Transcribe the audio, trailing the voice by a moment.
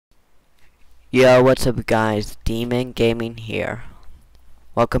Yo, what's up guys? Demon Gaming here.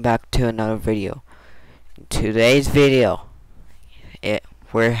 Welcome back to another video. In today's video,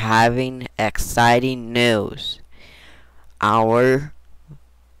 we're having exciting news. Our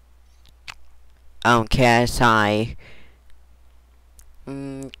KSI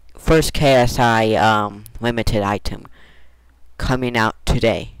first KSI limited item coming out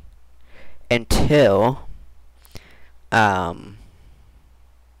today until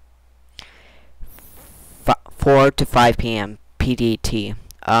 4 to 5 p.m. PDT.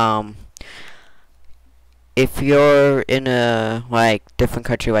 If you're in a different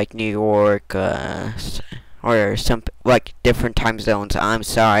country like New York, or some different time zones, I'm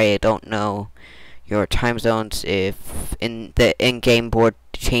sorry, I don't know your time zones if in the in-game board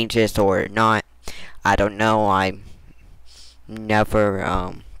changes or not. I don't know. I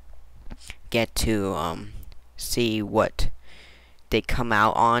never get to see what they come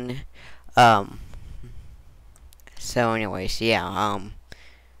out on. So anyways, yeah,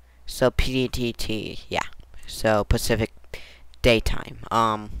 so PDT, yeah, so Pacific Daytime,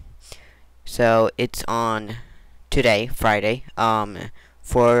 so it's on today, Friday, 4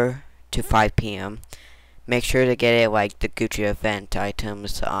 to 5 p.m. Make sure to get it the Gucci event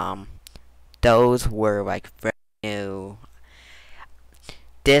items. Those were very new.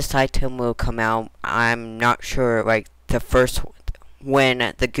 This item will come out, I'm not sure, the first, when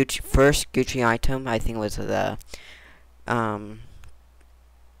the first Gucci item, I think was the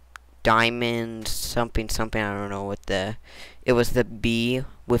diamond something, I don't know what it was, the B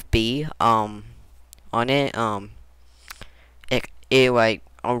with B on it. It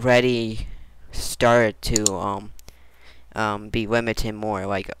already started to be limited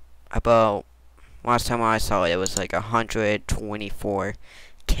more. About last time I saw it, it was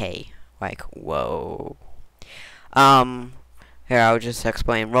 124k. Whoa. Here, I'll just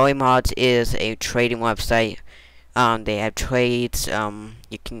explain. ROBUX is a trading website. They have trades. You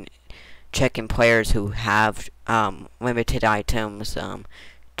can check in players who have limited items,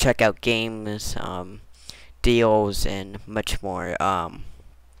 check out games, deals, and much more.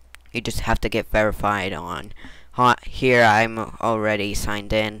 You just have to get verified on. Here, I'm already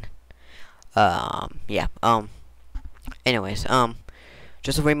signed in. Yeah. Anyways,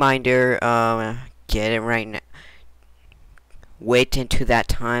 just a reminder. Get it right now. Wait until that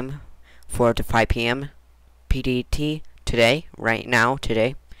time, 4 to 5 p.m. PDT today, right now,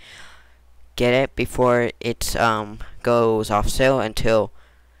 today. Get it before it goes off sale until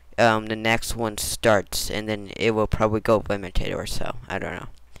the next one starts, and then it will probably go limited or so. I don't know,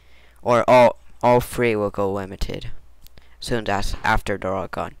 or all three will go limited soon as after they're all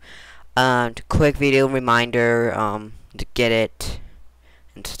gone. Quick video reminder to get it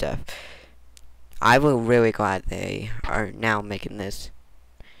and stuff. I was really glad they are now making this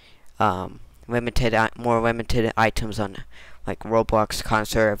more limited items on Roblox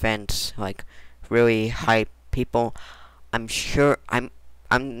concert events, really hype people. I'm sure I'm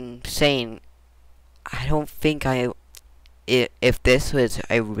saying I don't think if this was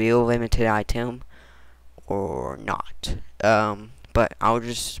a real limited item or not. But I'll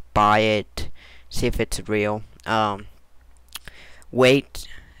just buy it, see if it's real. Wait,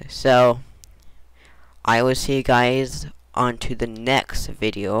 so I will see you guys on to the next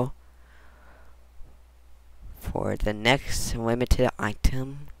video for the next limited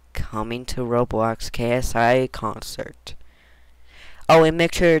item coming to Roblox KSI concert. Oh, and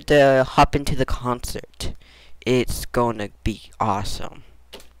make sure to hop into the concert. It's gonna be awesome.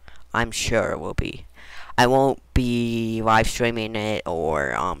 I'm sure it will be. I won't be live streaming it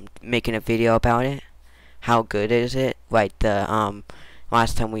or making a video about it. How good is it? The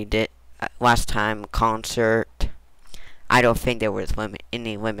last time concert, I don't think there was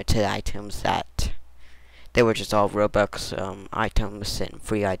any limited items. That they were just all Robux items and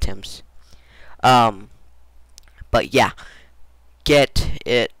free items. But yeah, get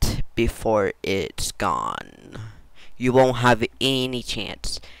it before it's gone. You won't have any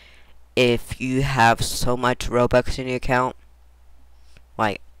chance. If you have so much Robux in your account,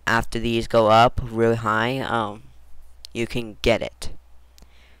 after these go up really high, you can get it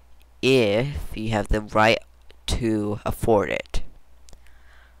if you have the right to afford it.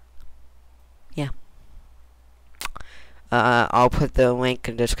 Yeah. I'll put the link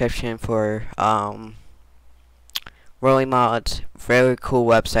in the description for ROBUX. Very cool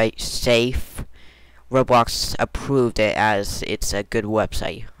website, safe. Roblox approved it as it's a good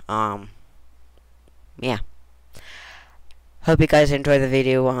website. Yeah. Hope you guys enjoy the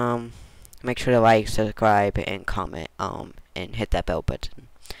video. Make sure to like, subscribe, and comment, and hit that bell button.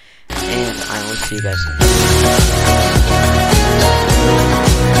 And I will see you guys.